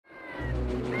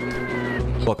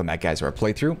Welcome back, guys, to our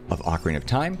playthrough of Ocarina of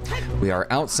Time. We are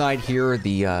outside here,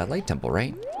 the light temple,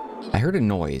 right? I heard a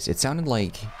noise. It sounded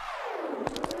like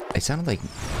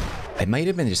it might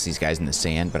have been just these guys in the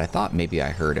sand, but I thought maybe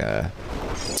I heard a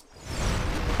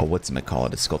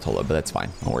whatchamacallit, a Skulltula, but that's fine.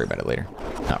 I'll worry about it later.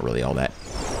 Not really all that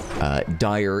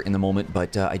dire in the moment,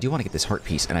 but I do want to get this heart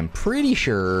piece, and I'm pretty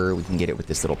sure we can get it with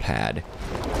this little pad.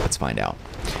 Let's find out.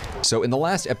 So in the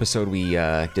last episode, we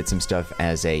did some stuff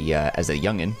as a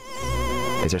youngin'.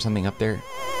 Is there something up there?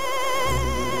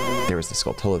 There was the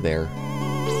Skulltula there.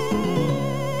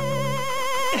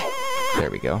 There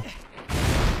we go.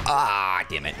 Ah,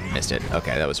 damn it. Missed it.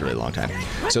 Okay, that was a really long time.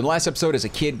 So in the last episode, as a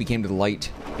kid, we came to the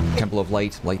light temple of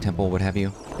light temple, what have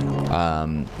you.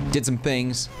 Did some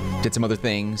things, did some other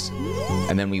things,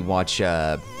 and then we watched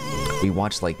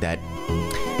like that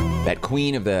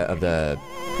queen of the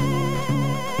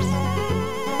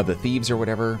thieves or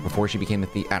whatever before she became a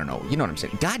thief. I don't know. You know what I'm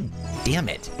saying? God damn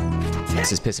it.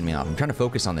 This is pissing me off. I'm trying to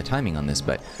focus on the timing on this,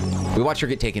 but we watched her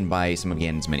get taken by some of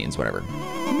Ganon's minions, whatever.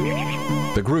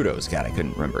 The Grudos. God, I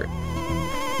couldn't remember it.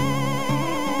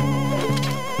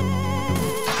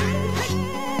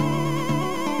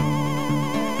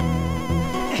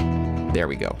 There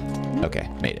we go. Okay,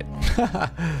 made it.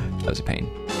 That was a pain.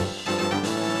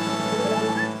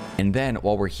 And then,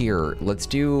 while we're here, let's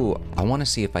do... I want to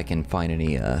see if I can find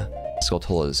any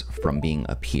Skulltulas from being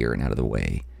up here and out of the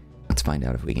way. Let's find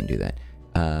out if we can do that.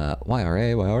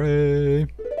 YRA, YRA.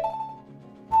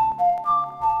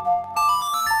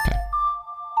 Okay.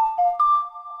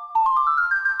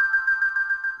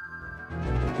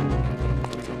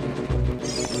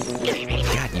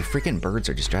 God, you freaking birds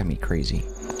are just driving me crazy.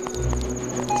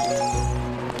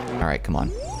 Alright, come on.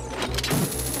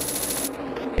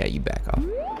 Yeah, you back off.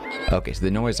 Okay, so the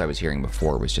noise I was hearing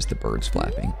before was just the birds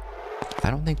flapping. I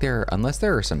don't think there, unless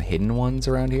there are some hidden ones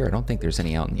around here, I don't think there's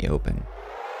any out in the open.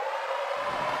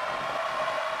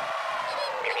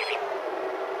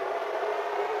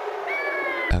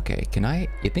 Okay,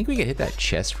 you think we could hit that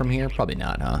chest from here? Probably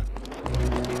not, huh?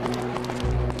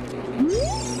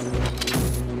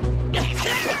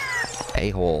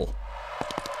 A-hole.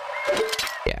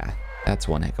 Yeah, that's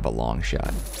one heck of a long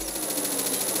shot.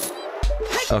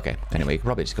 Okay, anyway, you could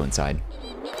probably just go inside.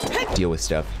 Deal with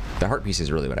stuff. The heart piece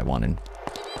is really what I wanted.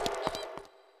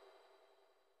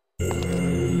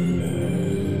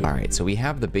 Alright, so we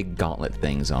have the big gauntlet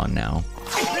things on now.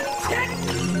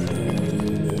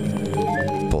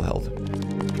 Full health.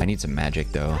 I need some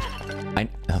magic, though.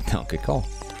 Oh, no, good call.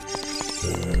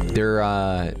 There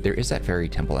is that fairy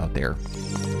temple out there,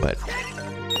 but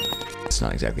it's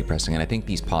not exactly pressing. And I think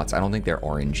these pots, I don't think they're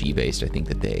RNG based. I think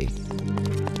that they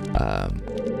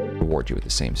reward you with the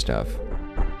same stuff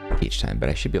each time, but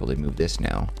I should be able to move this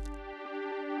now.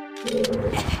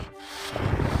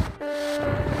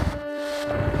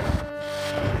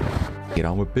 Get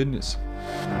on with business.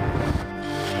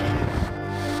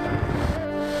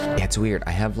 Yeah, it's weird.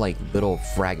 I have like little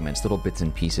fragments, little bits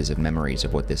and pieces of memories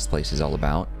of what this place is all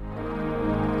about.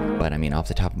 But I mean, off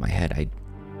the top of my head, I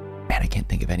can't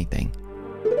think of anything.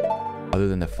 Other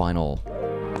than the final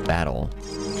battle.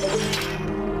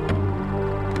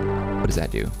 What does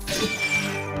that do?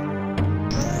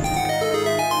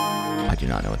 I do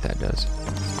not know what that does.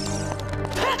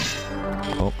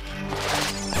 Oh.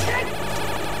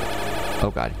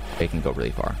 Oh god, it can go really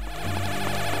far.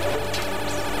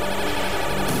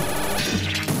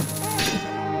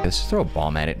 Let's just throw a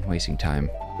bomb at it, wasting time.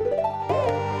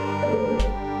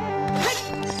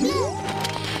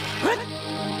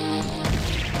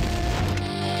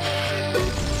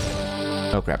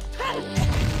 Oh crap.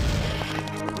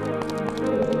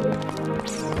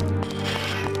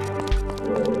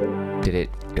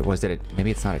 Maybe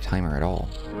it's not a timer at all.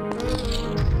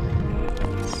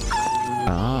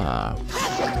 Ah.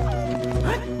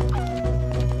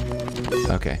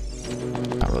 Okay.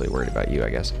 Not really worried about you, I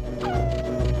guess.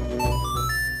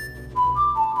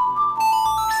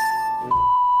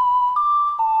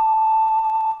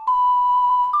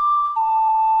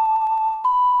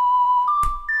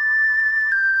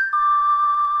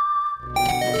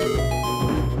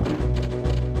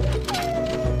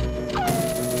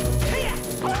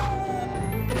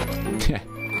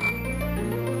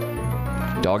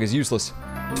 Dog is useless.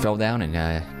 Fell down and,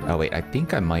 oh wait, I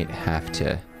think I might have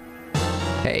to...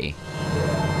 Hey.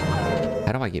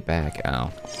 How do I get back? Oh.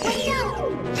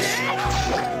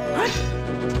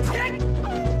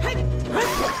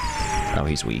 Oh,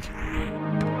 he's weak.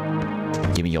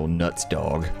 Give me your nuts,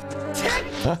 dog.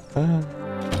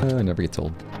 Never gets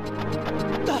old.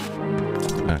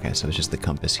 Okay, so it's just the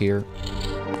compass here.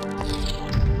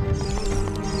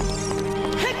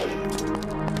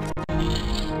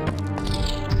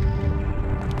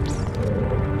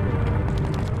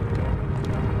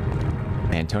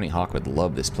 Tony Hawk would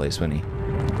love this place, wouldn't he?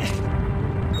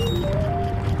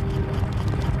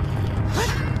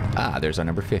 Ah, there's our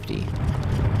number 50.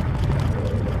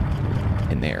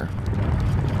 In there.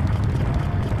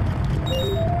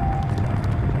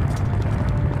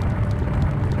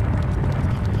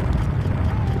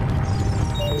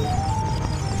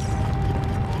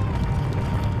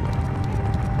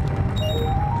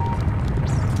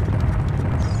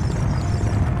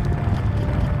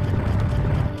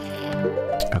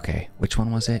 Okay, which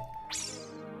one was it?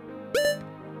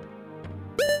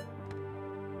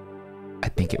 I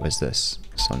think it was this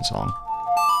Sun Song.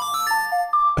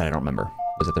 But I don't remember.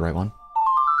 Was it the right one?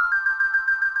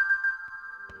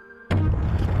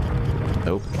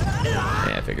 Nope.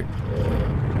 Yeah, I figured.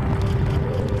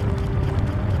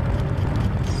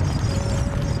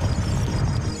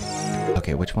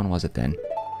 Okay, which one was it then?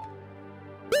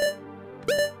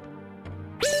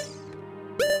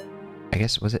 I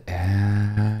guess, was it?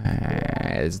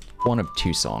 It's one of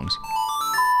two songs.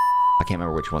 I can't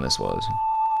remember which one this was.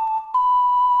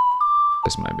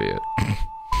 This might be it.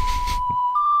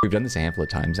 We've done this a handful of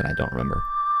times and I don't remember.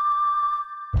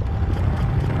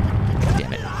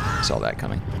 Damn it. Saw that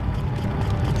coming.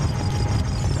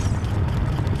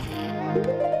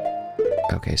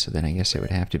 Okay, so then I guess it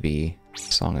would have to be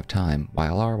Song of Time.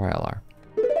 YLR, YLR.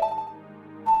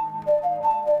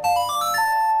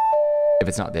 If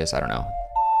it's not this, I don't know.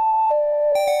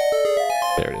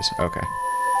 There it is. Okay.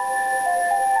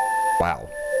 Wow.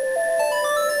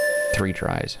 3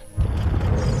 tries.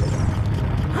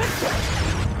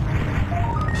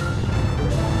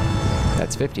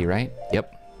 That's 50, right?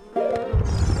 Yep.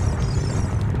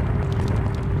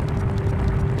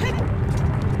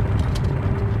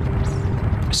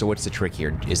 So what's the trick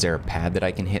here? Is there a pad that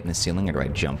I can hit in the ceiling, or do I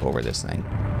jump over this thing?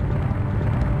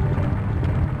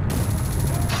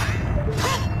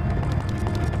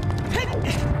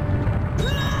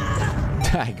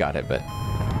 I got it, but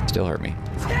still hurt me.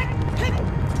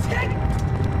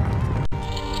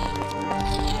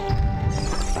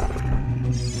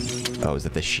 Oh, is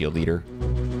that the shield eater?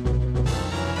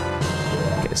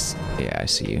 Guess, yeah, I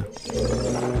see you.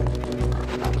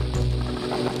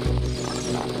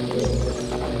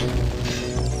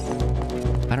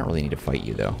 I don't really need to fight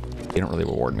you, though. You don't really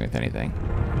reward me with anything.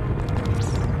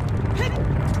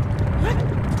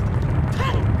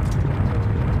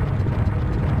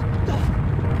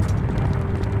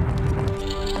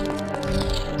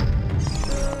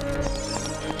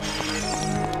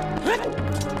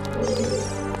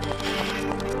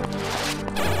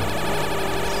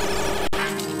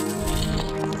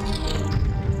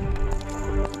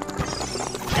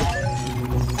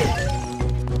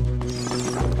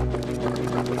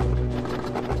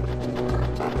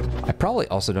 Probably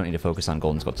also don't need to focus on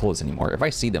golden skulltulas anymore. If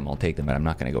I see them, I'll take them, but I'm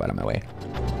not going to go out of my way.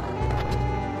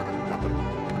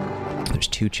 There's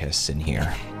 2 chests in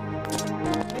here.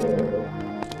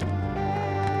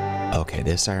 Okay,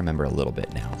 this I remember a little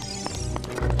bit now.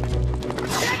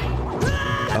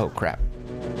 Oh, crap.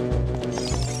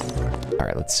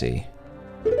 Alright, let's see.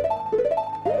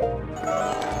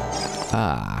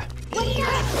 Ah.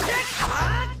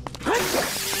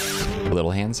 Little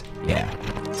hands? Yeah.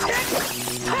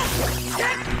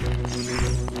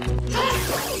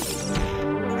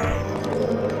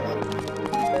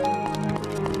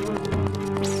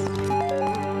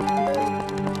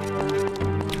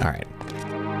 All right.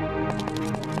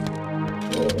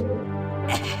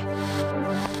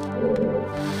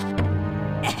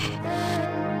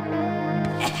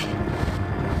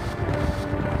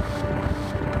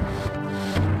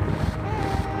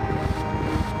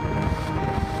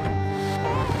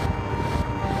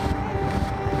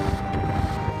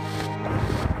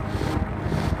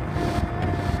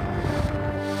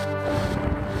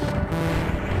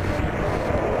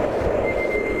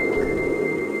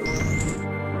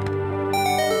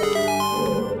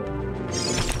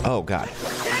 Oh, God.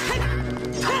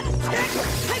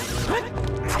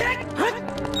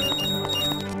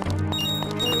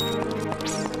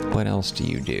 What else do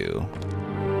you do?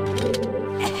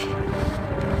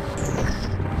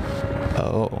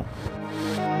 Oh.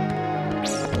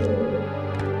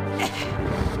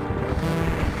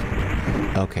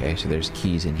 Okay, so there's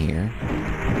keys in here.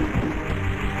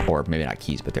 Or maybe not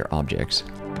keys, but they're objects.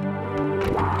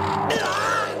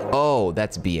 Oh,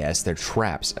 that's BS. They're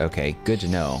traps. Okay, good to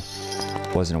know.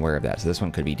 Wasn't aware of that. So this one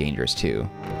could be dangerous too.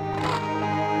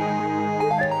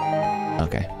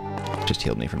 Okay. Just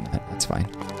healed me from that. That's fine.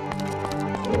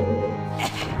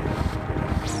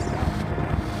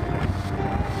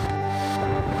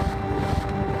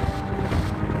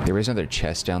 There is another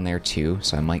chest down there too,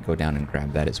 so I might go down and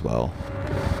grab that as well.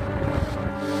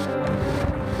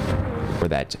 Where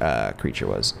that creature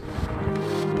was.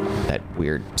 That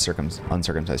weird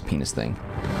uncircumcised penis thing.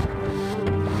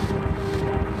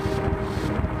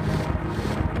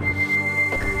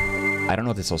 I don't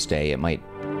know if this will stay. It might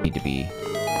need to be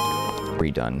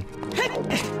redone.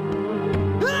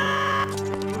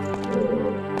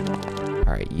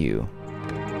 Alright, you.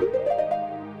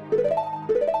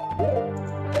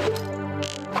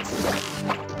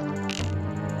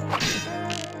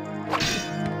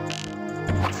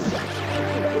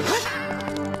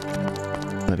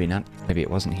 Maybe not. Maybe it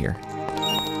wasn't here.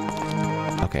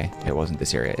 Okay, it wasn't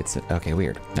this area. It's... Okay,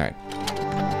 weird. Alright.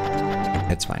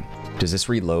 It's fine. Does this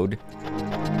reload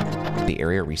the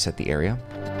area? Reset the area?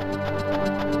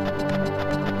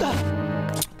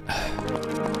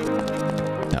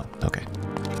 No. Okay.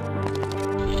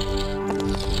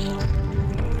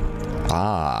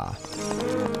 Ah.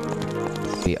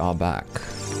 We are back.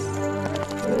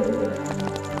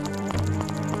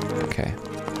 Okay.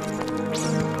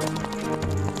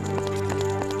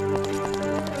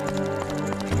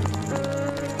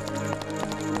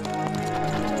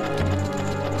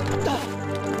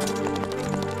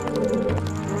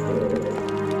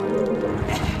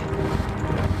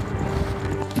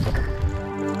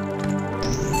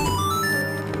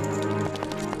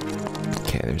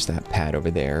 That pad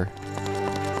over there.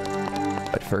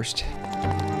 But first,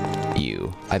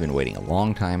 you. I've been waiting a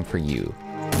long time for you.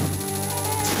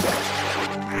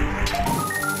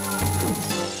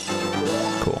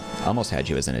 Cool. I almost had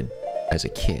you as a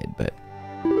kid, but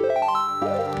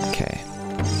okay.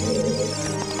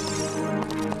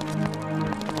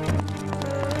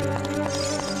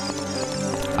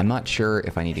 I'm not sure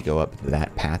if I need to go up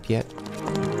that path yet,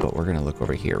 but we're gonna look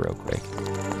over here real quick.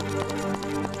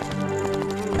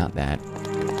 Not that.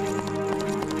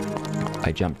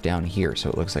 I jumped down here, so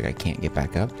it looks like I can't get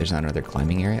back up. There's not another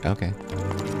climbing area? Okay.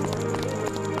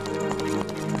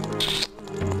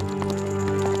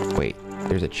 Wait,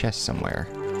 there's a chest somewhere.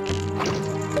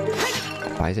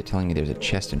 Why is it telling me there's a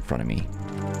chest in front of me?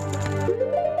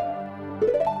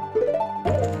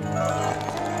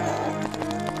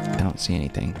 I don't see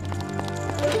anything.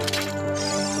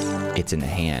 It's in the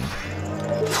hand.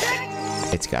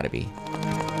 It's gotta be.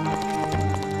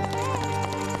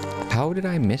 How did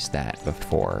I miss that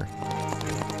before?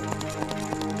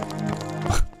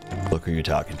 Look who you're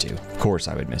talking to. Of course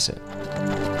I would miss it.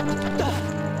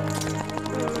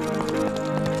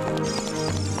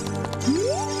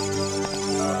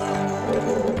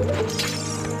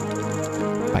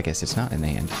 I guess it's not in the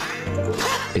hand.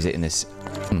 Is it in this?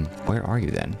 Where are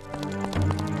you then?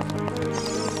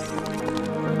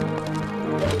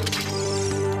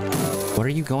 What are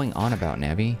you going on about,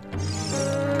 Navi?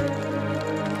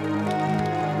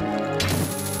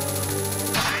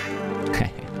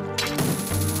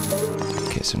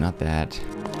 Okay, so not that.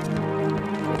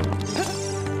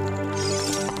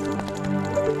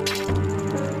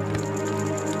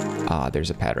 Ah, there's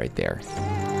a pad right there.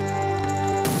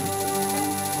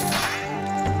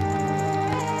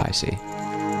 I see.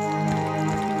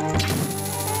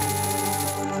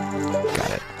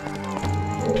 Got it.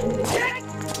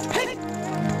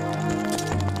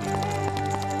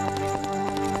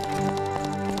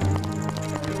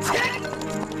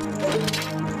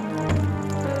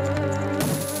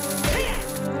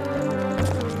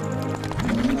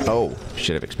 Oh,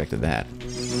 should have expected that.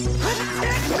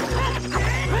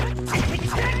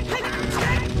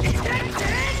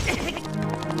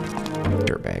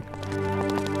 Dirtbag.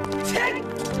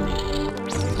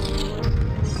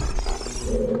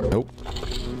 Nope.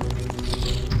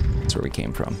 That's where we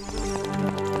came from.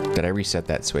 Did I reset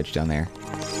that switch down there?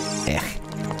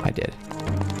 I did.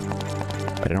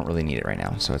 But I don't really need it right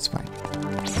now, so it's fine.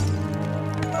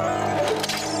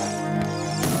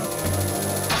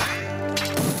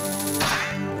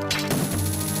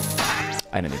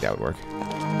 I didn't think that would work.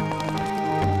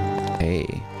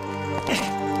 Hey.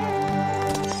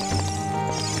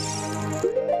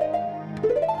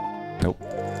 Nope.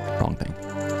 Wrong thing.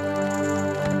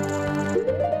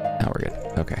 Now we're good.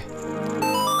 Okay.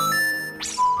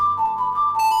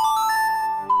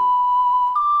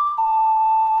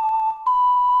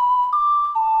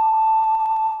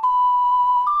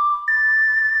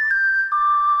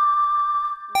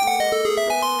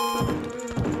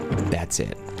 That's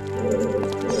it.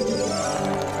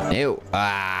 Ew.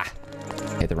 Ah!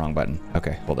 Hit the wrong button.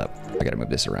 Okay, hold up. I gotta move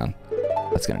this around.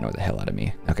 That's gonna annoy the hell out of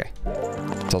me. Okay.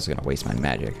 It's also gonna waste my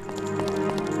magic.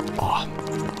 Oh.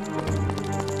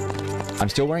 I'm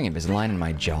still wearing Invisalign and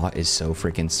my jaw is so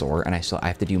freaking sore, and I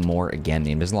have to do more again.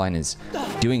 The Invisalign is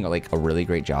doing like a really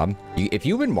great job. If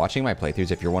you've been watching my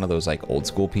playthroughs, if you're one of those like old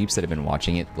school peeps that have been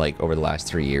watching it like over the last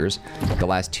 3 years, the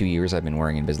last 2 years I've been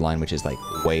wearing Invisalign, which is like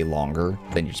way longer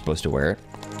than you're supposed to wear it.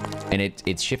 And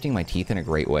it's shifting my teeth in a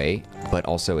great way, but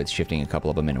also it's shifting a couple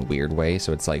of them in a weird way.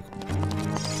 So it's like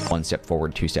 1 step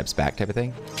forward, 2 steps back type of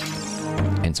thing.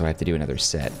 And so I have to do another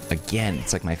set. Again,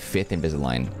 it's like my 5th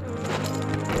Invisalign.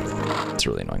 It's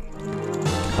really annoying.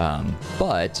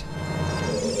 But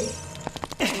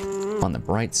on the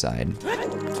bright side,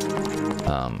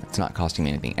 it's not costing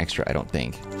me anything extra, I don't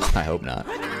think. I hope not.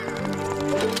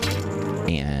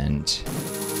 And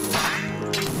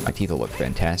my teeth will look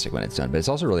fantastic when it's done, but it's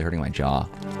also really hurting my jaw.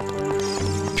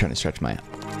 I'm trying to stretch my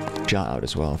jaw out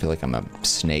as well. I feel like I'm a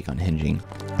snake unhinging.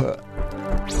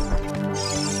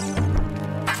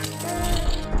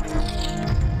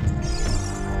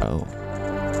 Oh.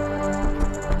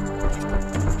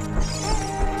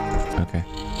 Okay.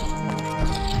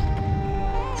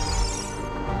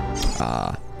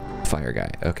 Ah, fire guy.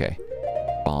 Okay.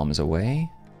 Bombs away.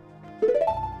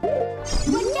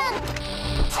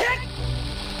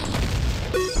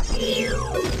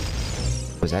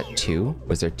 Was that 2?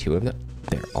 Was there 2 of them?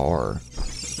 There are.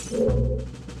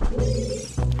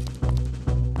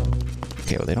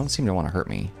 Okay, well, they don't seem to want to hurt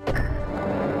me.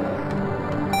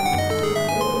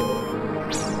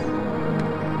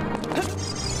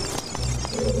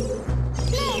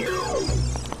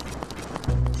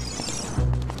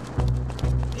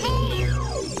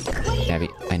 Abby,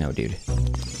 I know, dude.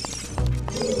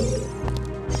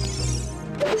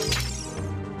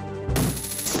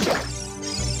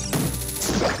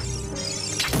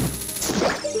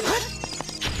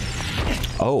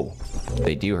 Oh,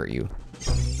 they do hurt you.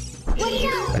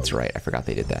 That's right, I forgot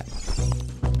they did that.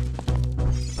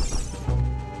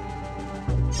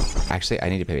 Actually, I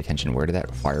need to pay attention. Where did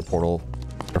that fire portal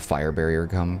or fire barrier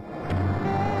come?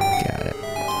 Got it.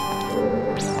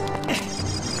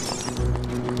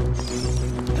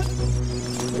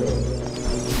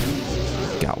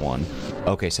 Got one.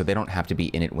 Okay, so they don't have to be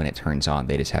in it when it turns on.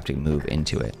 They just have to move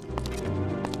into it.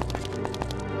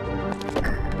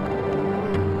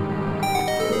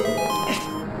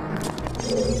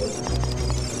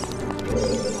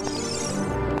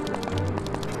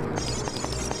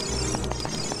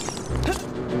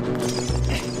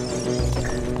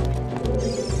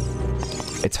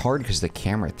 It's hard because the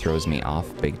camera throws me off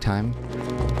big time.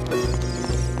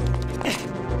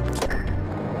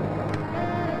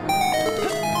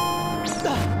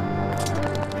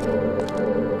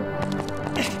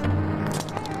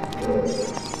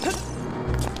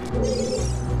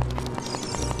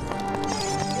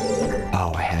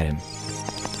 Oh, I had him.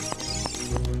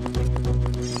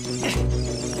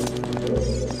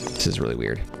 This is really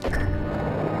weird.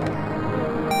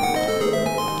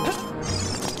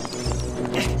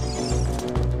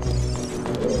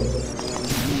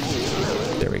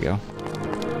 Go.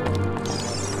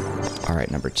 All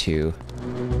right, number 2.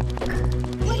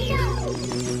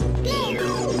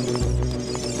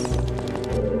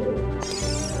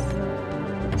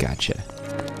 Gotcha.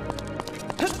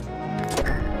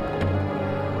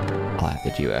 I'll have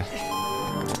to do a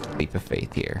leap of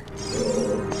faith here.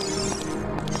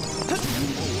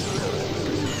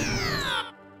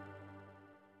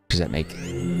 Does that make...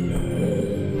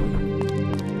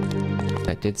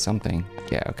 That did something.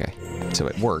 Yeah, okay. So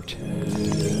it worked.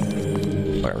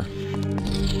 Whatever.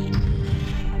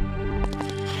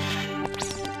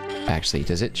 Actually,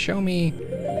 does it show me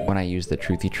when I use the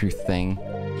truthy truth thing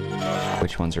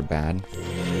which ones are bad?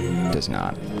 It does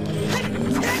not.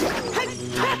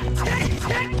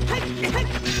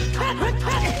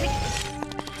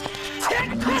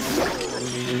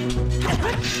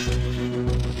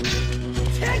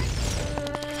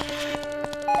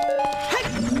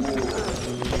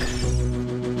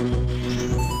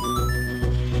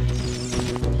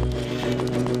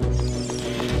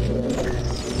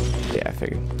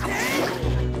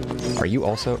 Are you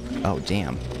also... Oh,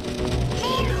 damn.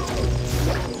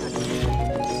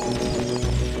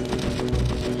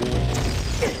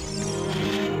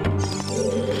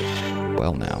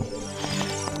 Well, now.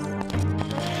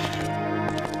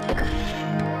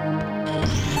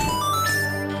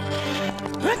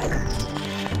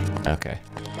 Okay.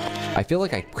 I feel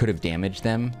like I could have damaged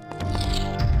them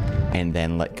and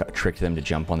then tricked them to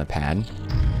jump on the pad.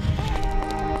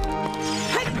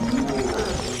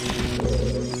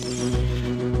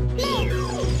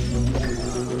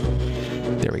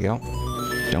 There we go.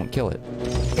 Don't kill it.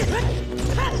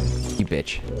 You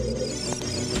bitch.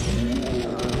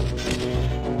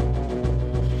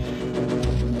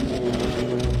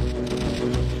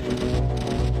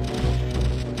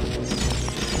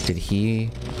 Did he...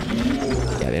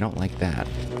 that.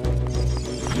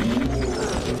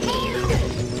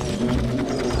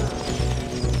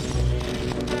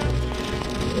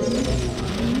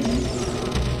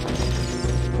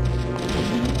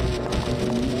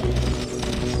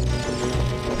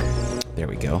 There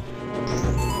we go.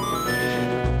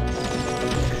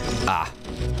 Ah.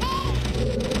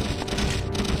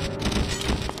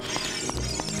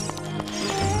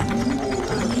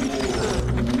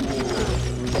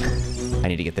 I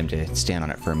need to get them to stand on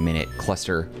it for a minute,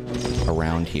 cluster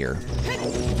around here.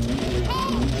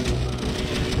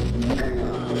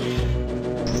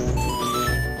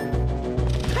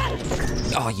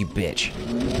 Oh, you bitch.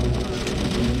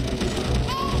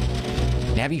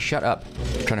 Navi, shut up.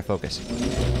 I'm trying to focus.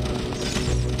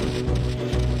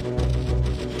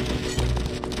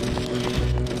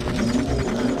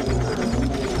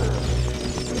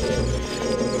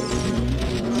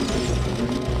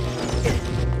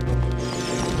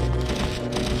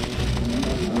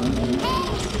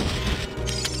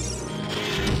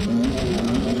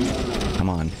 Come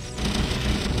on.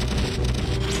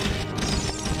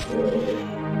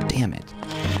 Damn it.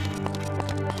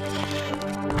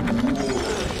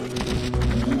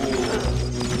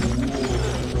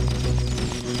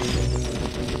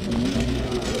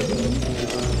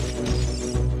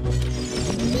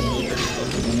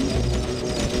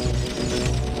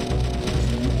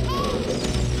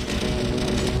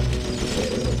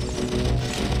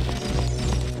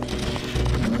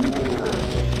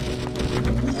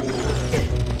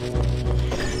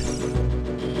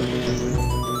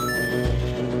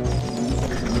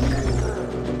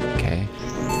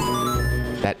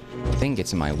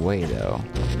 Gets in my way though.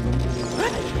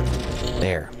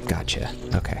 There, gotcha.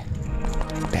 Okay.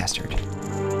 Bastard.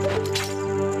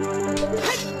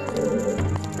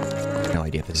 No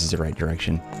idea if this is the right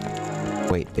direction.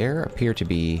 Wait, there appear to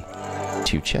be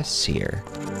 2 chests here.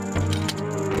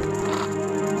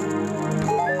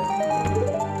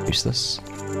 Useless.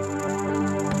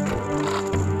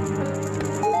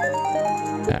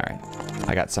 Alright.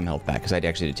 I got some health back because I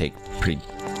actually did take pretty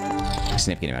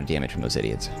significant amount of damage from those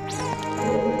idiots.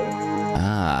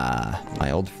 Ah,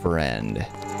 my old friend.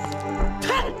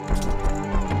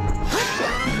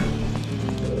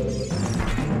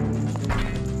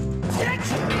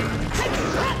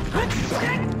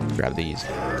 Grab these.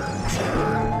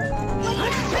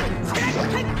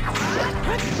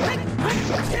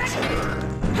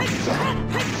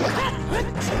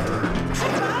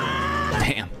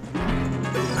 Damn.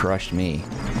 Crushed me.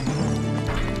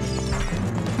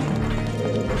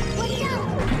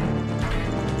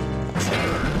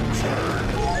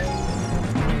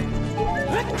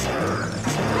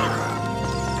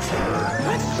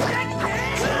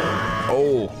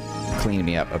 Oh, cleaning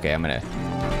me up. Okay, I'm gonna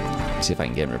see if I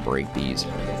can get him to break these.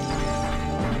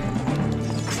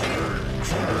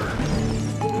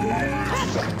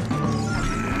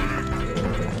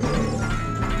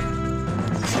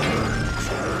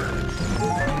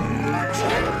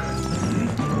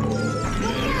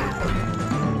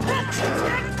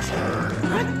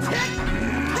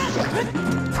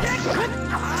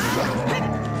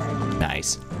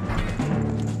 Nice.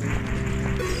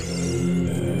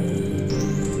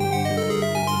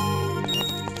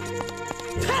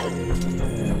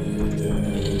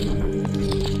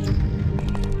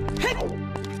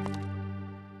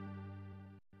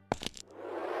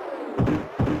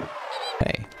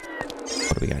 Hey,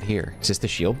 what do we got here? Is this the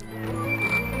shield?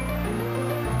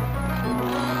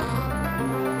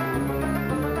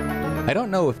 I don't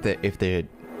know if the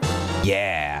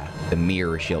yeah, the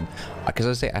mirror shield. Because I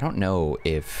was saying, I don't know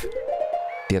if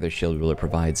the other shield ruler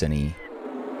provides anything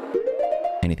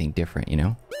different, you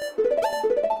know?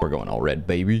 We're going all red,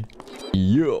 baby.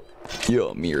 Yeah,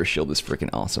 yeah, mirror shield is freaking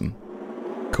awesome.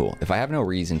 Cool. If I have no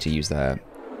reason to use the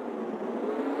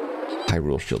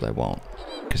Hyrule shield, I won't.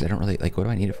 Because I don't really, like, what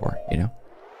do I need it for, you know?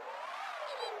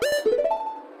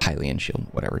 Hylian shield,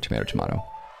 whatever, tomato, tomato.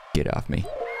 Get off me.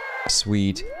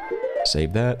 Sweet.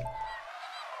 Save that.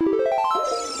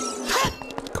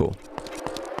 Cool.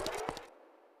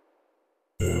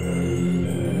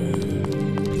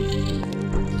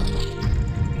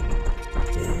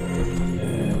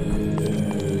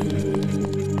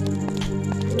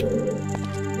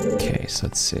 Okay, so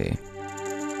let's see.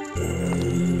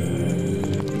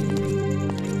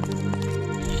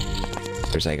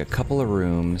 There's like a couple of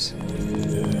rooms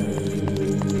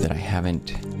that I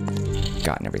haven't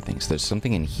gotten everything. So there's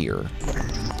something in here.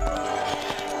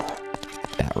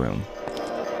 That room.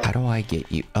 How do I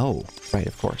get you? Oh, right,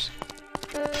 of course.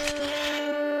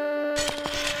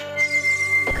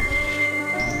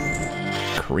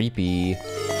 Creepy.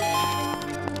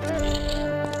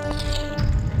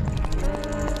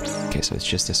 Okay, so it's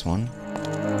just this one.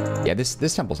 Yeah, this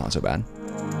temple's not so bad.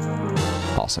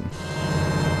 Awesome.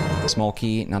 Small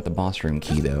key, not the boss room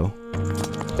key though.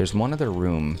 There's one other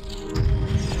room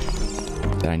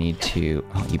that I need to...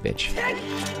 Oh, you bitch.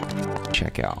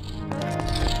 Check out.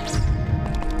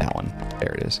 That one.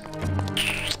 There it is.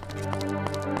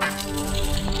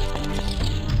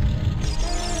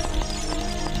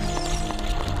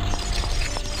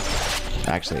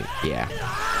 Actually, yeah.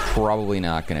 Probably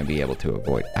not going to be able to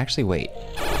avoid... Actually, wait.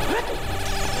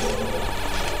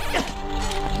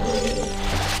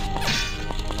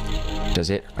 Does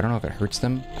it? I don't know if it hurts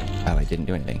them. Oh, I didn't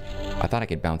do anything. I thought I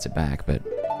could bounce it back, but...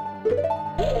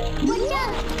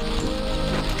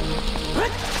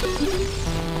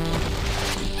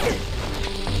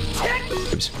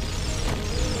 Oops.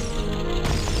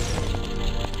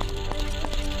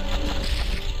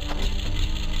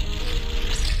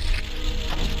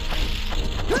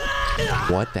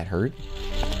 What? That hurt?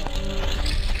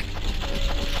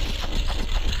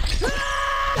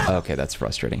 Okay, that's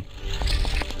frustrating.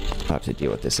 I'll have to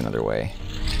deal with this another way.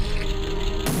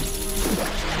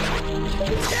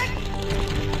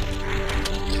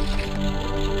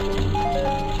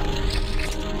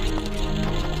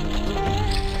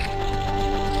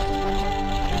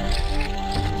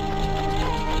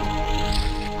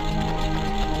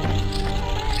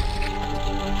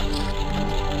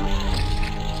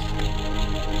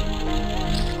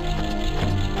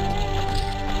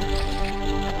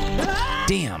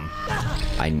 Damn!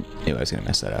 I knew I was gonna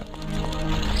mess that up.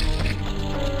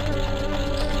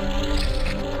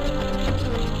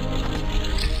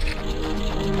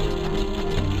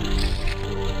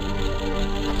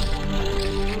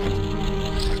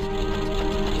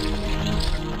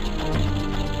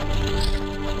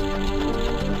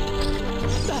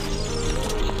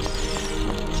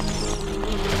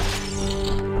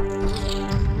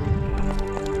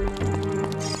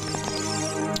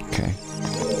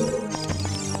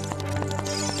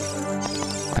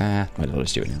 Might as well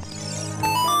just do it now.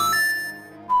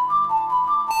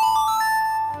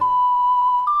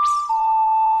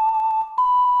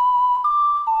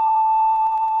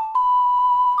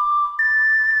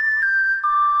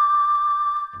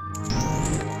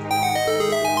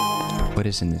 What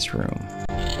is in this room?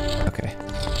 Okay.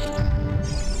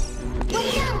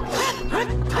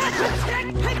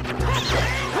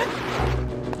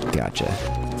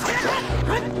 Gotcha.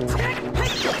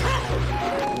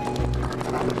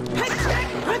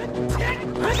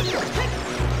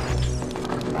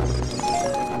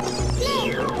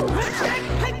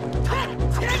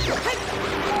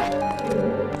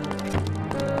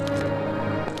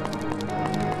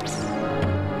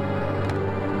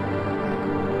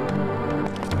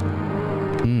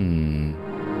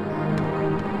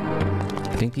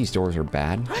 I think these doors are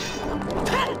bad.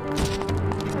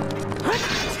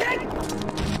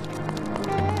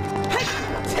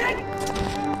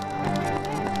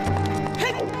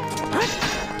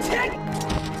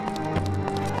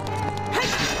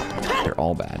 They're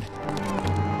all bad.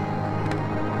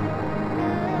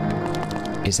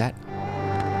 Is that...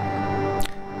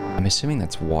 I'm assuming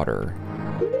that's water,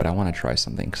 but I want to try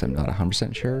something because I'm not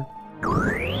 100% sure.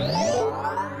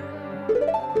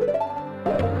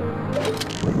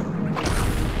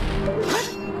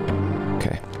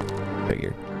 Okay,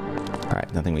 figured.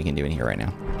 Alright, nothing we can do in here right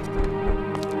now.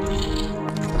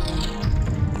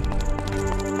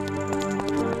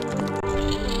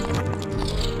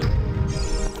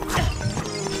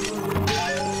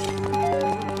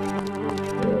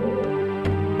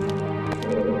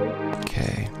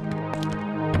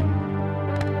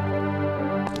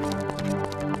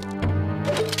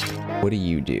 What do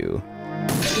you do?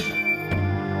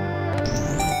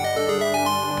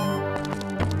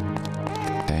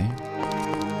 Okay.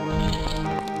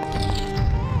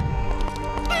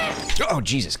 Oh,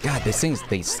 Jesus. God, these things,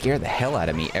 they scare the hell out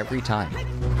of me every time.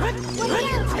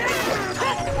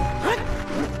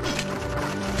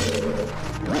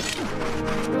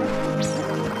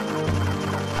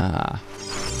 Ah.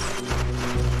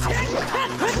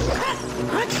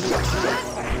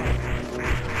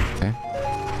 Okay.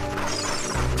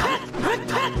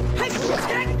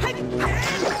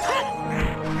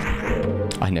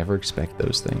 I never expect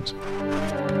those things.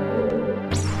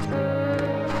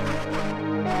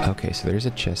 Okay, so there's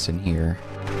a chest in here.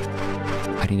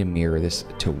 I need to mirror this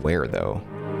to where, though?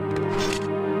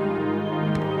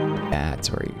 That's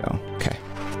where you go. Okay.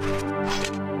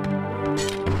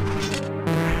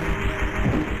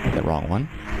 The wrong one.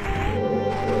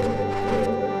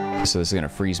 So this is gonna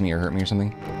freeze me or hurt me or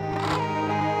something?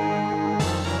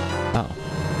 Oh.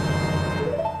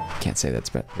 Can't say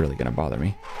that's really gonna bother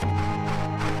me.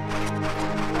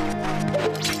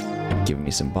 giving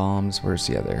me some bombs. Where's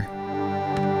the other?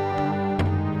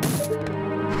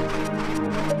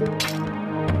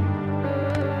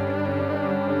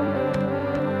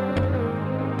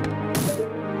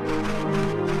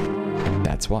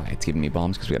 That's why. It's giving me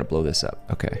bombs because we gotta blow this up.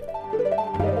 Okay.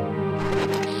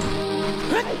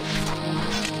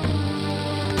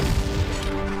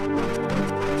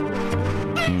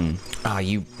 Ah,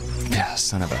 you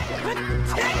son of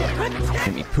a...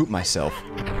 Made me poop myself.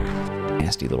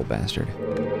 Nasty little bastard.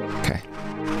 Okay.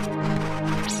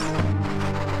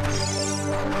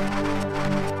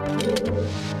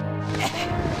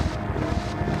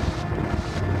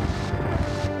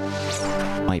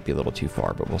 Might be a little too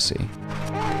far, but we'll see.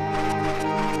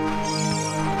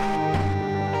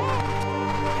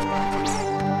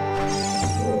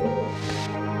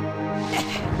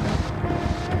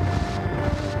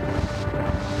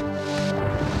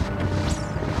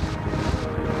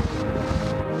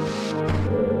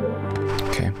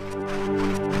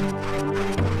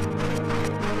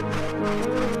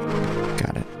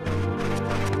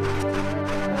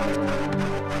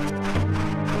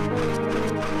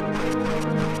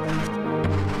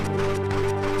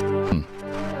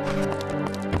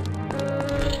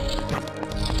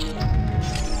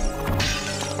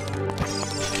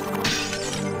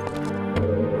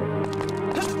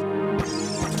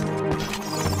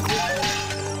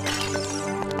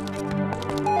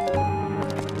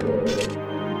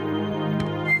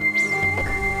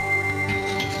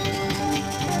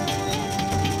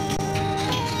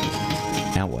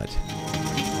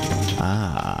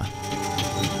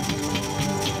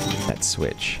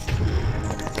 Switch.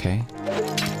 Okay.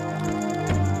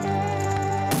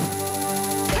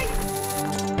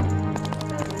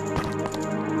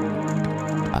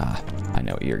 I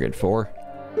know what you're good for.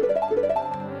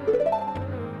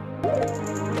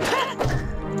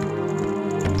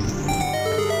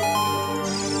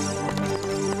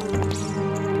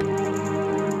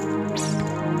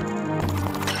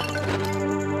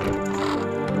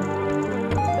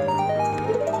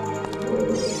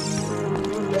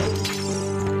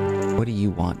 What do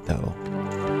you want, though?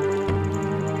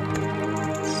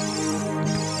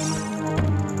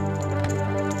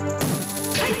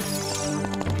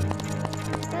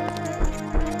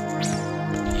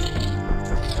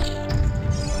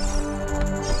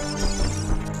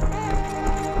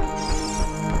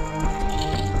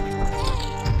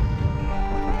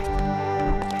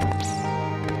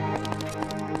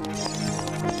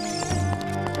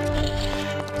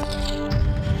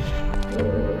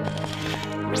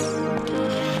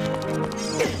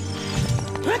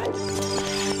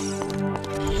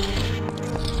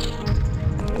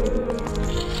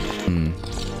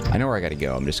 I know where I gotta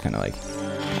go. I'm just kind of like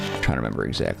trying to remember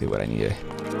exactly what I need to,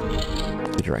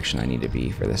 the direction I need to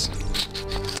be for this.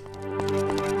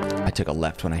 I took a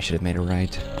left when I should have made a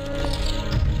right.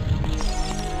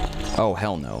 Oh,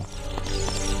 hell no.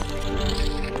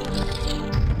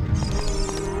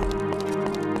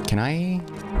 Can I...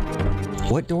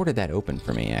 What door did that open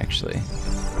for me, actually?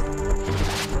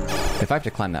 If I have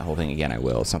to climb that whole thing again, I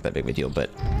will. It's not that big of a deal, but...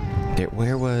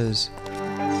 Where was...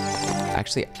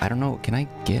 Actually, I don't know. Can I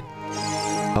get...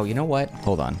 Oh, you know what?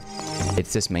 Hold on.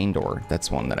 It's this main door.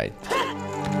 That's one that I...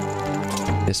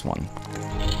 This one.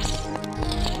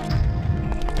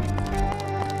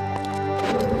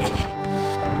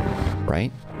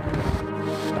 Right?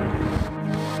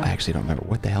 I actually don't remember.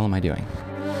 What the hell am I doing?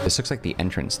 This looks like the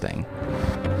entrance thing.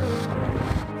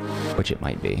 Which it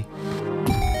might be.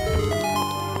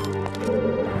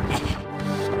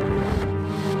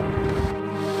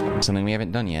 Something we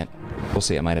haven't done yet. We'll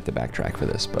see. I might have to backtrack for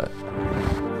this, but...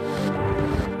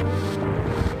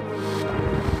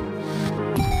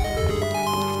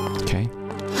 Okay.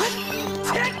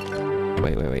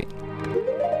 Wait.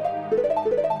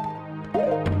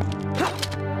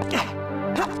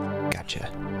 Gotcha.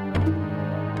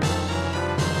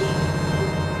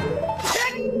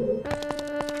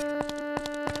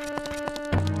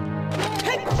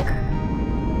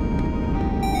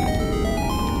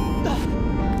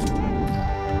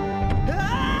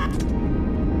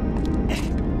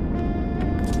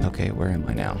 Where am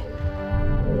I now?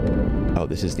 Oh,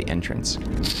 this is the entrance.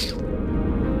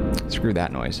 Screw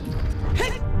that noise.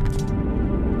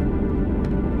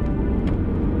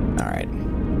 Alright.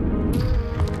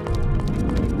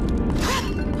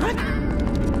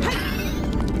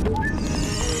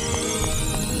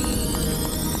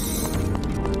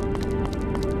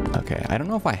 Okay, I don't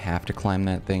know if I have to climb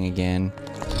that thing again,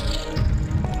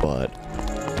 but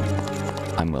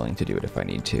I'm willing to do it if I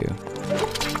need to.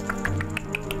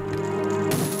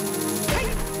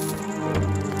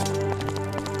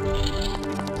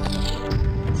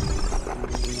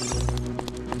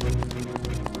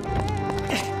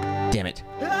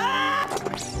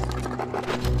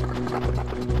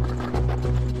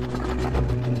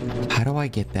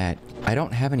 get that. I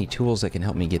don't have any tools that can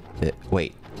help me get the...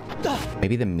 Wait.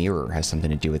 Maybe the mirror has something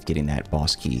to do with getting that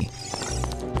boss key.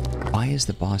 Why is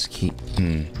the boss key...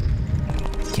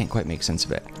 Can't quite make sense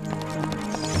of it.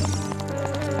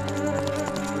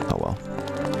 Oh well.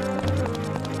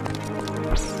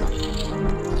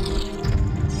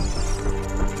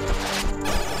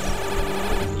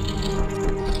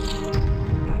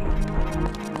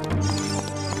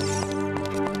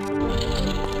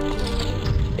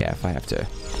 Yeah, if I have to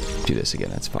do this again,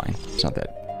 that's fine. It's not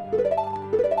that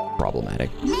problematic.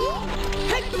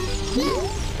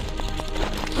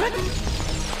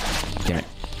 Damn it.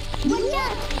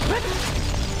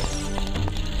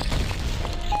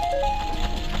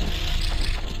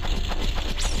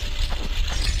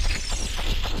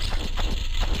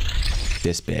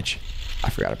 This bitch. I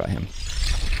forgot about him.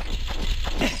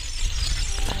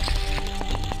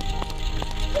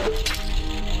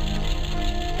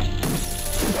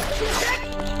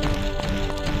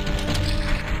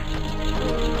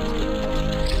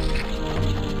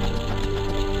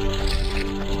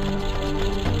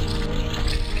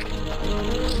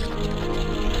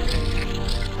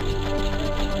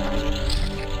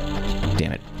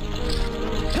 Damn it.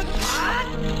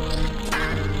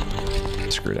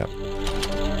 Screwed up.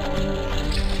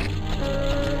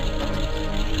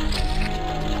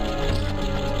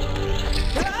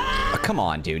 Come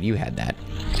on, dude, you had that.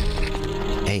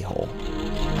 A-hole.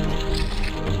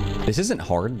 This isn't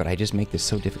hard, but I just make this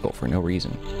so difficult for no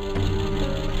reason.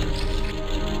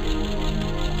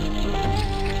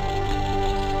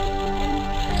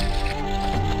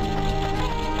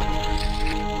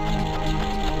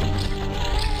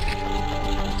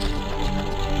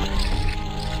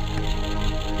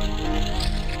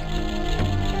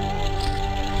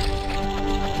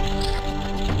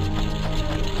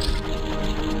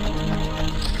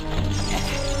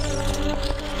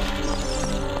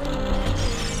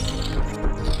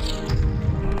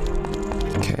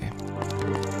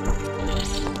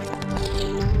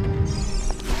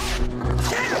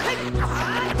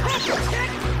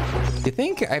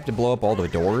 I have to blow up all the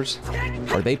doors?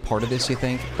 Are they part of this, you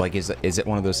think? Like, is it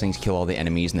one of those things, kill all the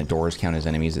enemies and the doors count as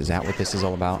enemies? Is that what this is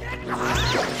all about?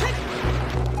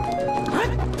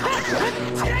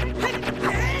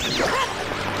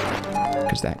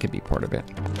 Because that could be part of it.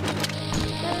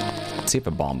 Let's see if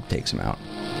a bomb takes him out.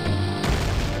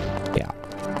 Yeah.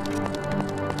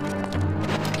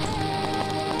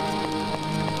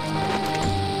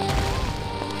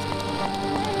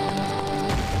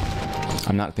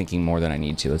 I'm not thinking more than I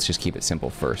need to. Let's just keep it simple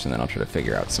first, and then I'll try to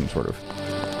figure out some sort of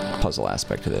puzzle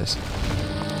aspect to this.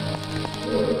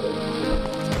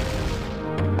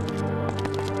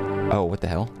 Oh, what the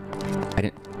hell? I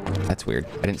didn't... That's weird.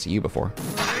 I didn't see you before.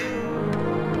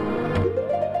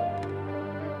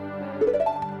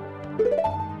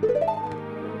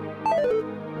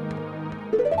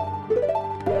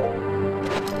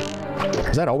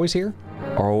 Was that always here?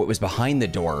 Oh, it was behind the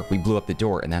door. We blew up the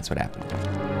door, and that's what happened.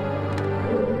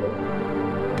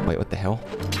 Wait, what the hell?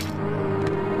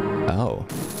 Oh.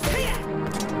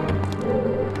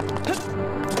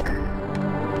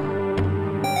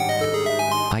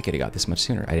 I could have got this much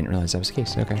sooner. I didn't realize that was the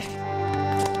case. Okay.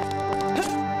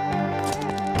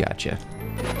 Gotcha.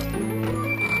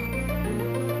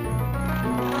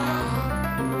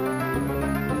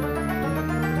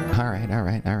 Alright,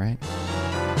 alright, alright.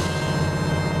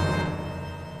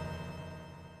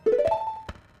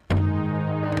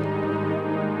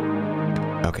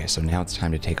 Okay, so now it's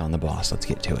time to take on the boss. Let's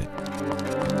get to it.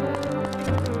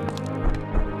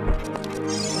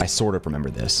 I sort of remember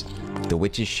this. The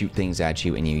witches shoot things at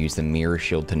you and you use the mirror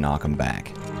shield to knock them back.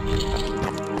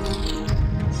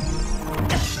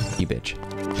 You bitch.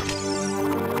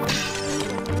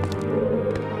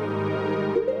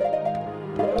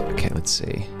 Okay, let's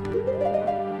see.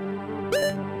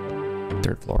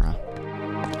 Third floor, huh?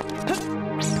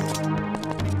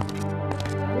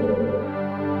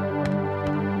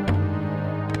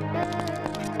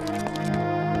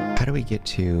 How do we get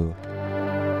to...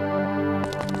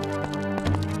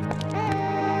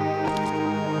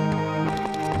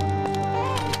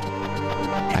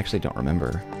 I actually don't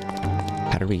remember.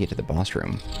 How did we get to the boss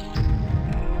room?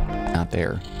 Not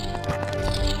there.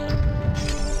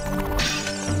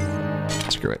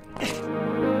 Screw it.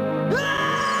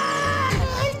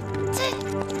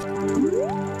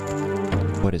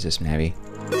 What is this, Navi?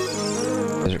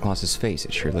 Desert Colossus' face.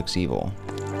 It sure looks evil.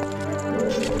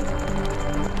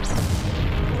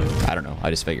 I don't know. I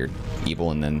just figured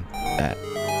evil and then that.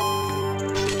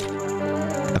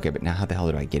 Okay, but now how the hell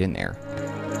did I get in there?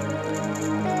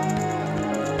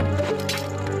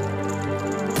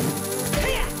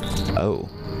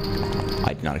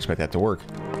 I did not expect that to work.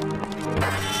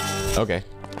 Okay.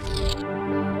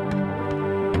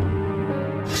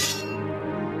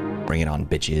 Bring it on,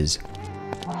 bitches.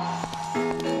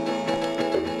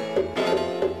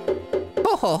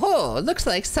 Ho ho ho! Looks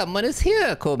like someone is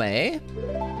here, Kome.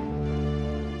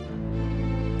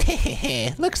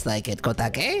 Hehehe, looks like it,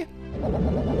 Kotake.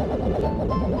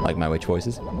 Like my witch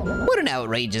voices? What an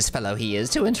outrageous fellow he is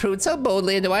to intrude so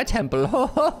boldly into our temple. Ho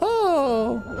ho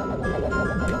ho!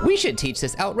 We should teach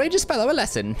this outrageous fellow a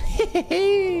lesson.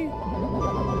 Hehehe.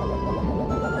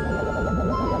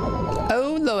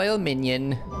 Oh, loyal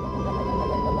minion.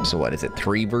 So what, is it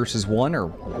 3 versus 1 or?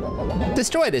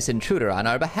 Destroy this intruder on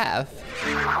our behalf.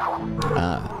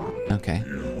 Okay.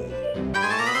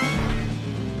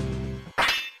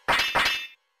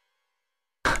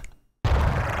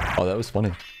 Oh, that was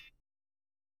funny.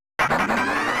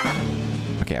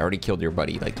 Okay, I already killed your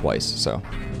buddy like twice, so.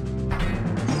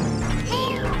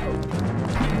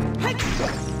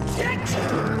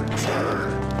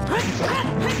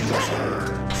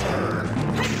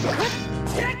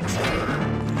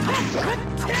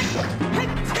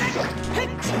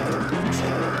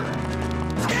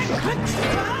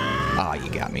 Ah,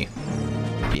 you got me.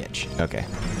 Bitch. Okay.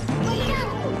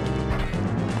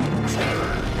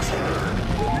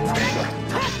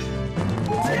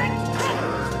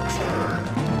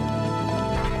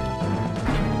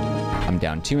 I'm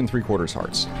down 2 3/4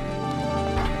 hearts.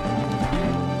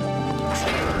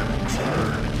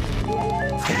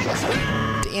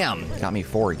 Damn, got me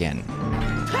 4 again.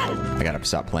 I gotta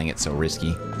stop playing it so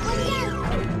risky.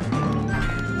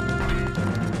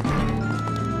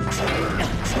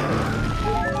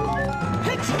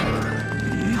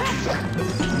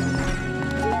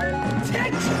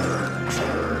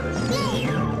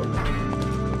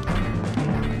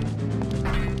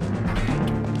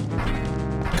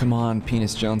 Come on,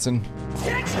 Penis Johnson.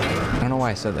 I don't know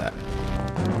why I said that.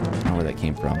 I don't know where that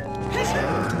came from.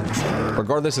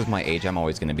 Regardless of my age, I'm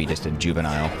always going to be just a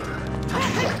juvenile.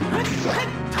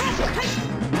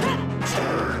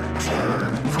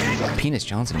 Penis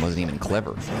Johnson wasn't even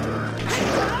clever.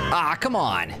 Ah, come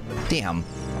on! Damn.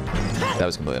 That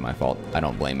was completely my fault. I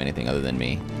don't blame anything other than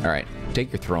me. Alright,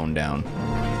 take your throne down.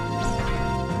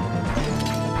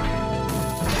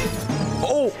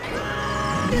 Oh!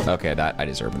 Okay, I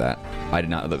deserve that. I did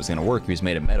not know that was gonna work. He was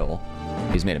made of metal.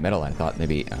 He was made of metal, I thought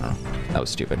maybe, I don't know. That was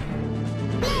stupid.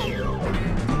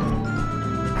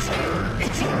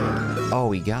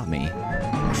 Oh, he got me.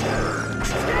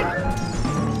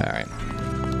 Alright.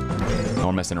 No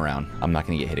more messing around. I'm not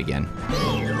gonna get hit again.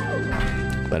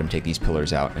 Let him take these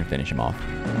pillars out and finish him off.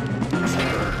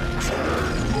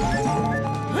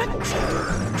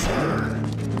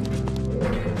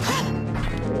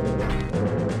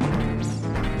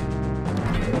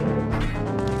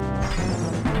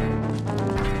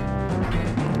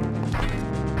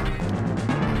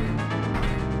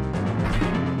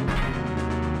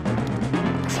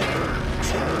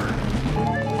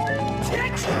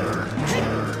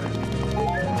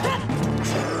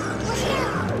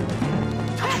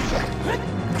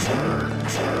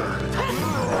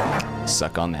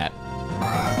 Suck on that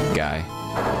guy.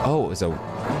 Oh,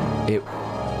 it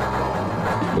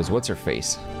was what's her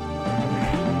face?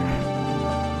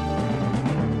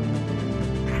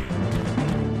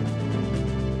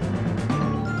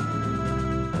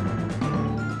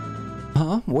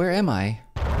 Huh? Where am I?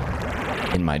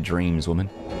 In my dreams, woman.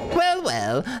 Well,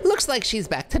 well, looks like she's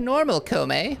back to normal,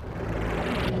 Kome.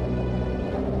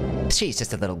 She's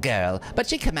just a little girl, but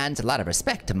she commands a lot of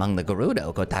respect among the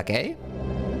Gerudo, Kotake.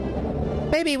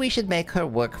 Maybe we should make her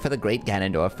work for the great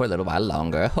Ganondorf for a little while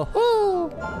longer. Ho ho!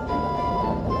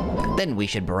 Then we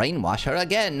should brainwash her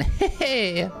again.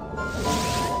 Hey!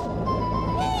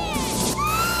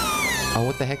 Oh,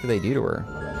 what the heck did they do to her?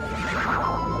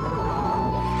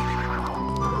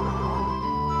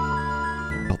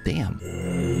 Oh, damn.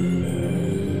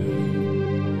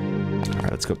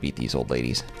 Alright, let's go beat these old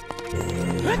ladies.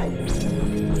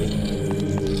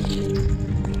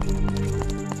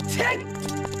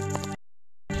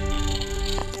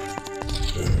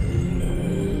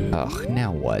 Ugh,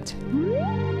 now what?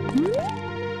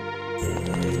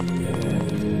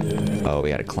 Oh, we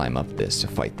gotta climb up this to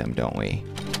fight them, don't we?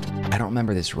 I don't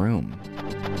remember this room.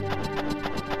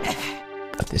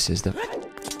 But this is the...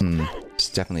 This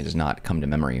definitely does not come to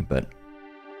memory, but...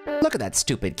 Look at that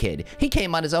stupid kid. He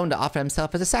came on his own to offer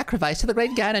himself as a sacrifice to the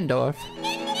great Ganondorf.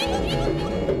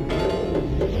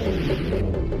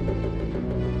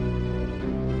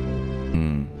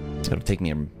 It'll take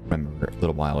me a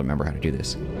little while to remember how to do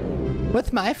this.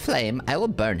 With my flame, I will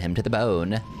burn him to the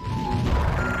bone.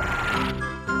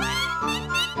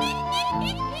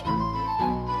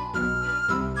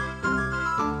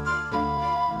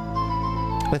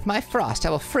 With my frost, I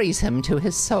will freeze him to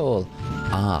his soul.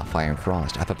 Ah, fire and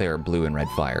frost. I thought they were blue and red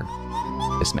fire.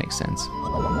 This makes sense.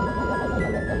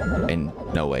 In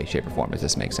no way, shape, or form does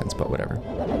this make sense, but whatever.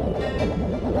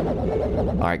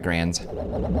 Alright, Grands.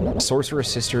 Sorcerer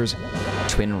Sisters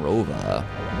Twinrova.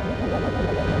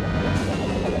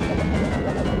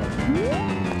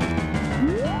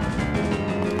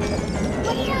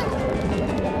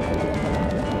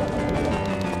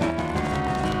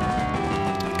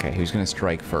 Okay, who's gonna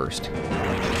strike first?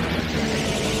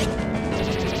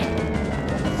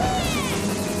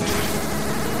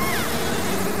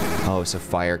 Oh, so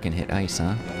fire can hit ice,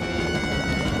 huh?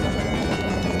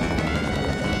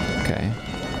 Okay.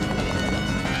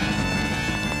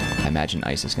 I imagine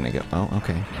ice is gonna go... Oh,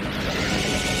 okay.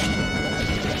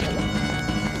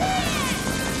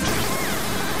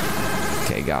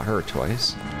 Okay, got her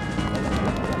twice.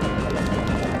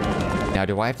 Now,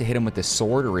 do I have to hit him with the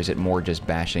sword, or is it more just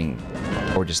bashing...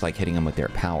 Or just, like, hitting them with their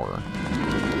power?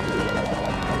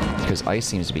 Because ice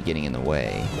seems to be getting in the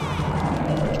way.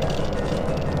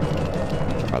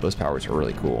 Wow, those powers are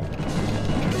really cool.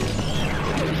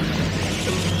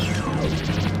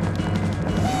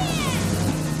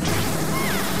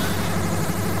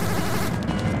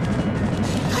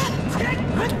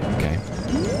 Okay.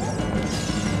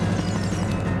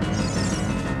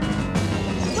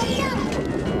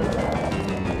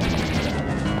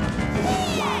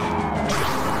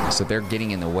 So they're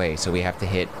getting in the way, so we have to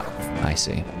hit... I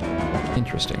see.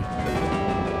 Interesting.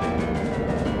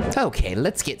 Okay,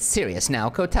 let's get serious now,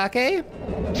 Kotake.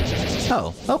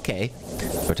 Oh, okay.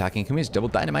 Kotake and Kumi's double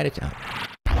dynamite attack.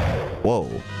 Whoa.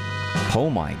 Oh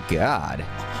my god.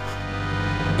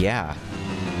 Yeah.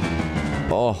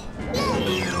 Oh.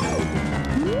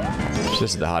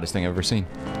 This is the hottest thing I've ever seen.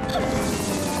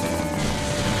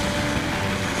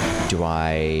 Do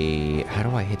I... How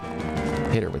do I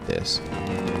hit her with this?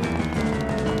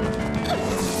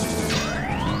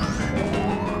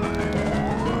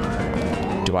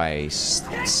 Do I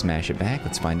smash it back?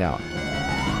 Let's find out.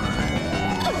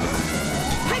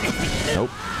 Nope.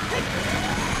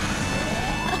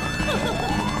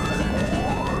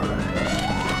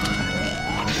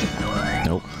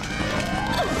 Nope.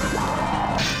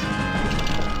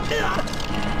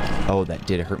 Oh, that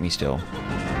did hurt me still.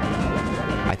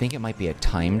 I think it might be a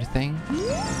timed thing.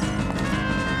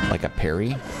 Like a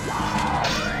parry.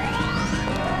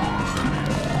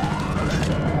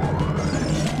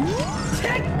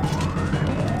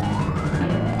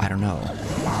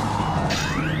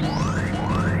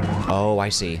 Oh, I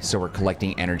see. So we're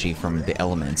collecting energy from the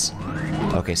elements.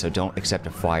 Okay, so don't accept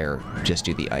a fire, just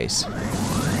do the ice.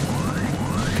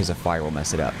 Because a fire will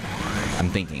mess it up. I'm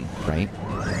thinking, right?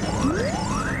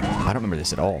 I don't remember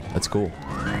this at all. That's cool.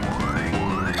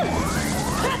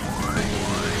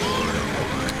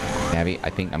 Abby, I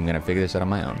think I'm gonna figure this out on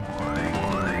my own.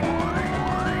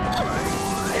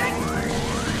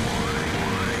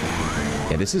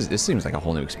 Yeah, this seems like a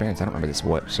whole new experience. I don't remember this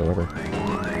whatsoever.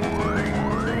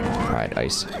 Alright,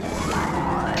 ice.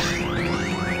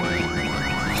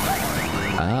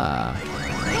 Ah.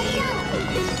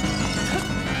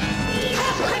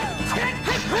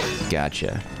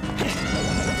 Gotcha.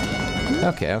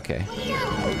 Okay, okay.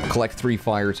 Collect 3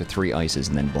 fires or 3 ices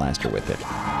and then blast her with it.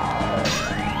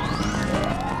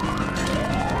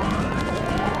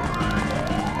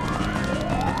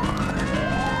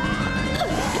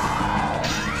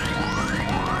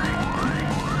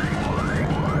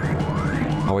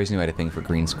 Always knew I had a thing for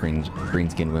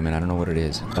green-skinned women. I don't know what it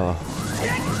is. Oh.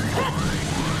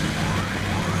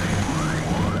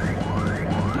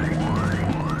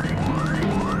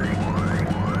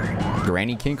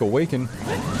 Granny kink awaken.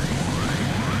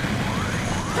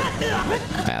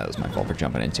 Ah, that was my fault for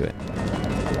jumping into it.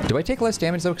 Do I take less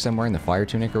damage though because I'm wearing the fire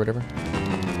tunic or whatever?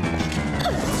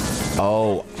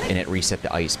 Oh, and it reset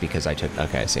the ice because I took...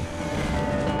 Okay, I see.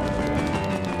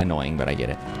 Annoying, but I get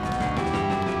it.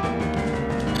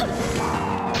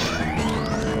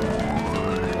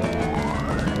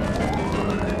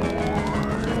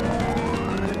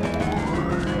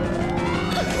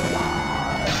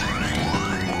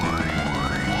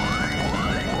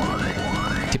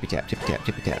 Tippy-tap, tippy-tap,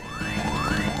 tippy-tap.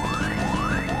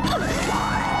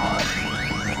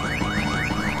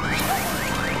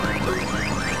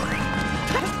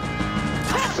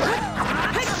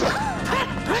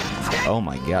 Oh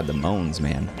my god, the moans,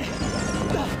 man.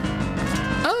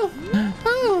 Oh!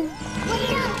 Oh!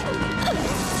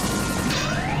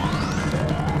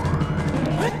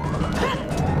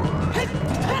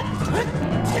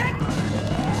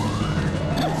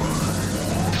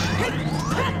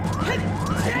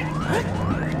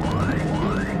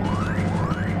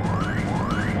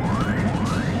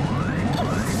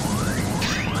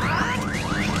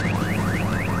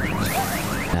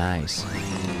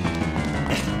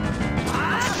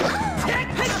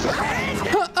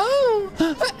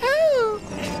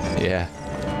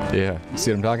 Yeah,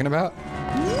 see what I'm talking about?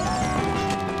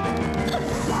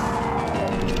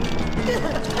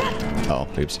 Oh,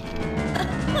 oops.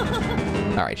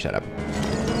 Alright, shut up.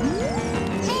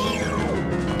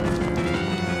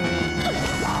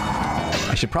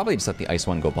 I should probably just let the ice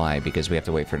one go by because we have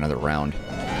to wait for another round.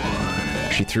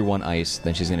 She threw one ice,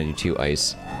 then she's gonna do 2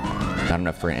 ice. Not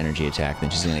enough for an energy attack, then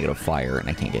she's gonna go to fire, and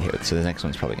I can't get hit with it. So the next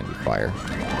one's probably gonna be fire.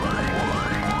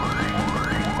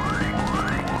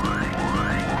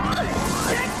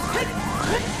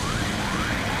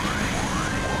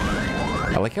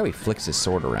 I like how he flicks his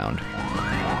sword around.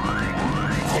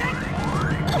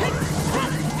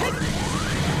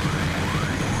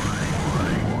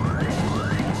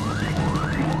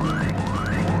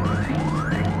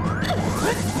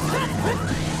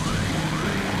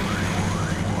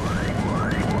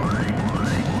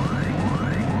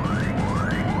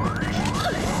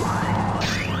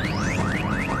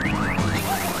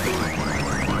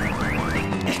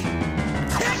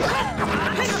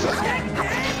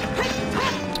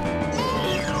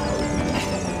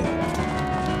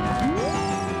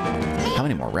 How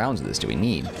many more rounds of this do we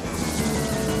need?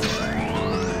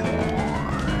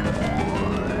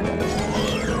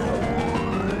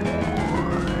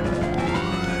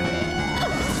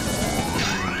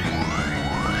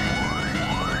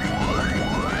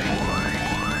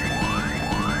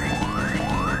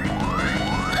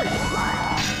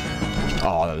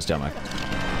 Oh, that was dumb. I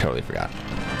totally forgot.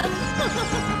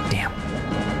 Damn.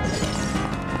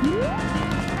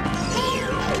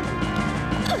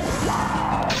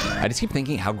 I just keep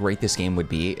thinking how great this game would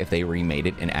be if they remade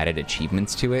it and added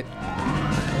achievements to it.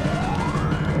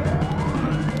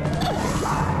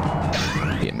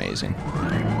 It'd be amazing.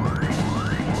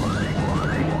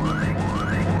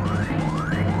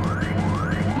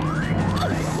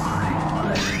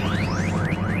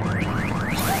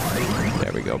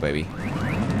 There we go, baby.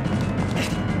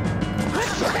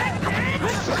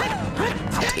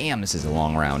 Damn, this is a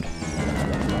long round.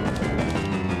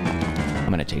 I'm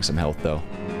gonna take some health, though.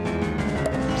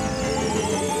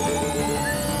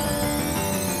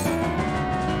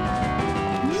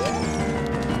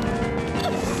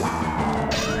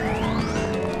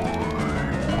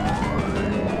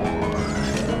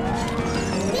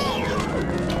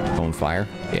 Bone fire?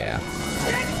 Yeah.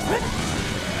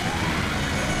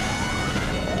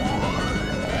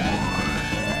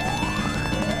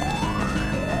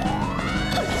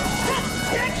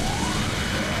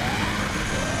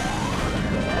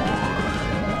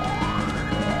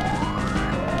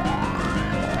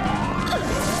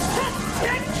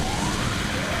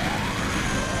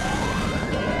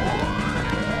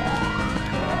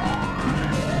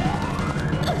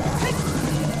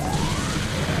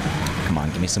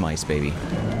 Give me some ice, baby.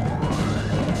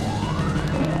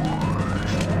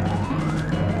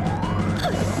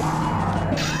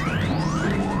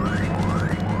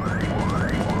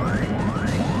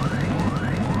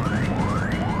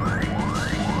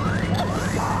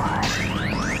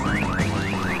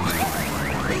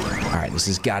 Alright, this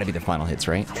has got to be the final hits,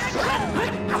 right?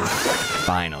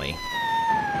 Finally.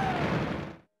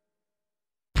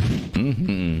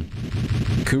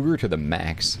 Mm-hmm. Cougar to the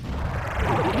max.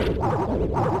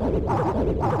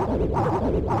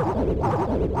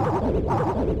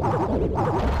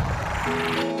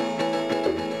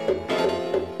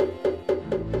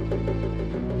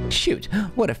 Shoot,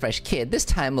 what a fresh kid. This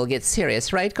time we'll get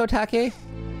serious, right, Kotake?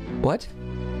 What?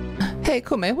 Hey,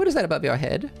 Kume, what is that above your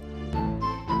head?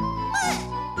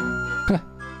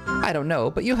 I don't know,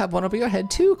 but you have one over your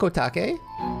head too, Kotake.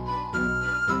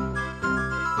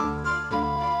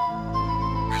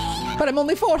 But I'm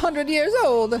only 400 years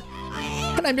old.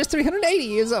 And I'm just 380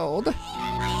 years old.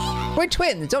 We're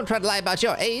twins. Don't try to lie about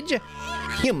your age.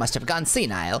 You must have gone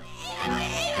senile.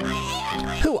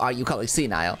 Who are you calling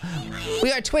senile?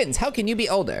 We are twins. How can you be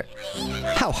older?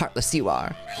 How heartless you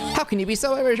are. How can you be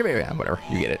so... Whatever.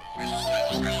 You get it.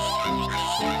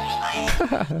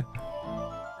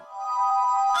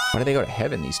 Why do they go to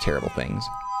heaven, these terrible things?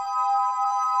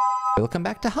 They'll come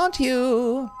back to haunt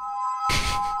you.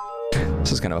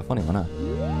 This is kind of a funny one, huh?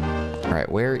 All right,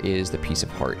 where is the piece of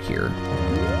heart here?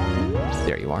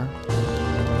 There you are.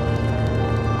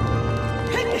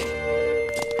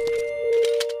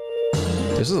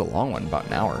 This is a long one, about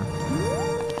an hour.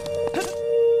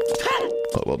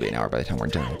 Well, it will be an hour by the time we're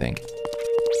done, I think.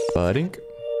 Buddink.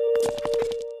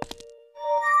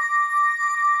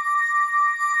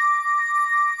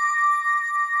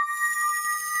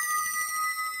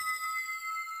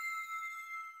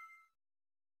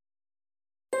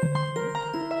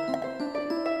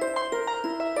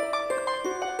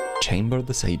 Chamber of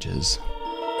the Sages.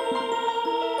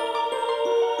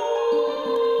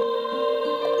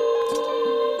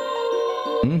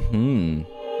 Mm-hmm.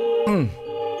 Mm.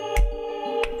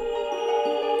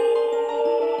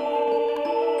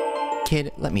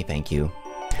 Kid, let me thank you.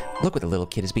 Look what the little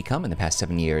kid has become in the past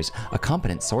 7 years. A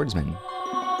competent swordsman.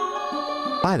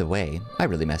 By the way, I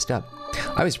really messed up.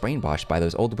 I was brainwashed by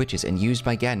those old witches and used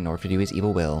by Ganondorf to do his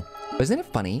evil will. But isn't it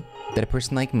funny that a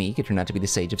person like me could turn out to be the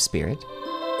Sage of Spirit?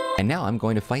 And now I'm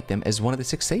going to fight them as one of the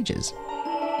 6 sages.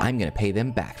 I'm going to pay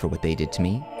them back for what they did to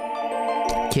me.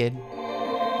 Kid.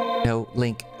 No,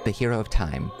 Link, the hero of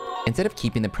time. Instead of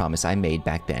keeping the promise I made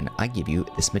back then, I give you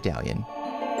this medallion.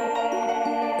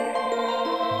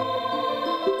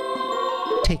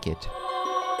 Take it.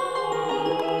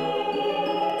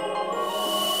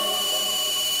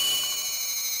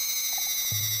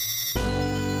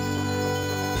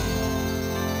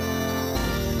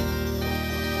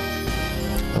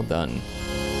 Well done.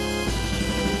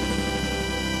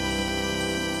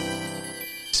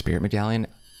 Spirit Medallion.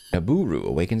 Naburu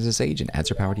awakens a sage and adds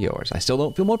her power to yours. I still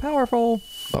don't feel more powerful,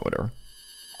 but whatever.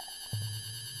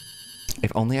 If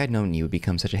only I'd known you would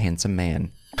become such a handsome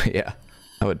man. Yeah,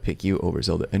 I would pick you over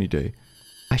Zelda any day.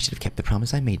 I should have kept the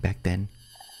promise I made back then.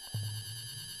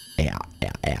 Yeah.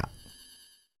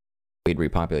 We'd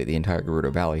repopulate the entire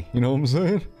Gerudo Valley. You know what I'm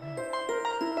saying?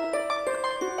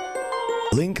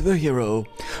 Link the hero.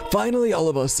 Finally, all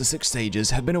of us, the 6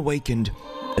 sages, have been awakened.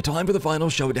 The time for the final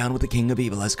showdown with the King of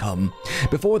Evil has come.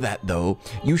 Before that, though,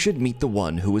 you should meet the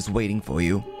one who is waiting for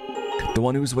you. The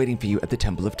one who is waiting for you at the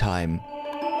Temple of Time.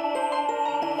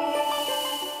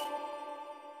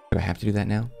 Do I have to do that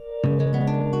now?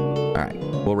 Alright,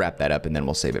 we'll wrap that up and then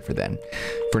we'll save it for then.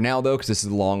 For now, though, because this is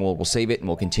long, we'll save it and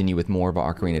we'll continue with more of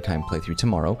our Ocarina of Time playthrough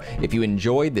tomorrow. If you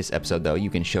enjoyed this episode, though, you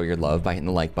can show your love by hitting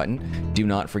the like button. Do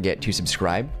not forget to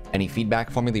subscribe. Any feedback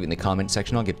for me, leave it in the comment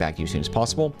section. I'll get back to you as soon as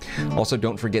possible. Also,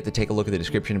 don't forget to take a look at the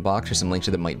description box for some links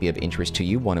that might be of interest to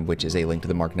you, one of which is a link to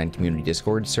the Marcanine Community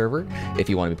Discord server. If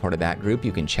you want to be part of that group,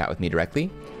 you can chat with me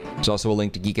directly. There's also a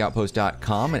link to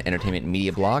geekoutpost.com, an entertainment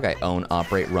media blog I own,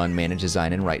 operate, run, manage,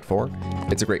 design, and write for.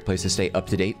 It's a great place to stay up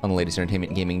to date on the latest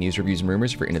entertainment, gaming, news, reviews, and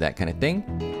rumors if you're into that kind of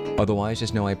thing. Otherwise,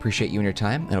 just know I appreciate you and your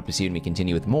time, and hope to see you when we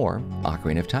continue with more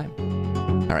Ocarina of Time.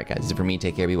 Alright guys, this is it for me.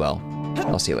 Take care, be well.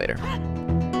 I'll see you later.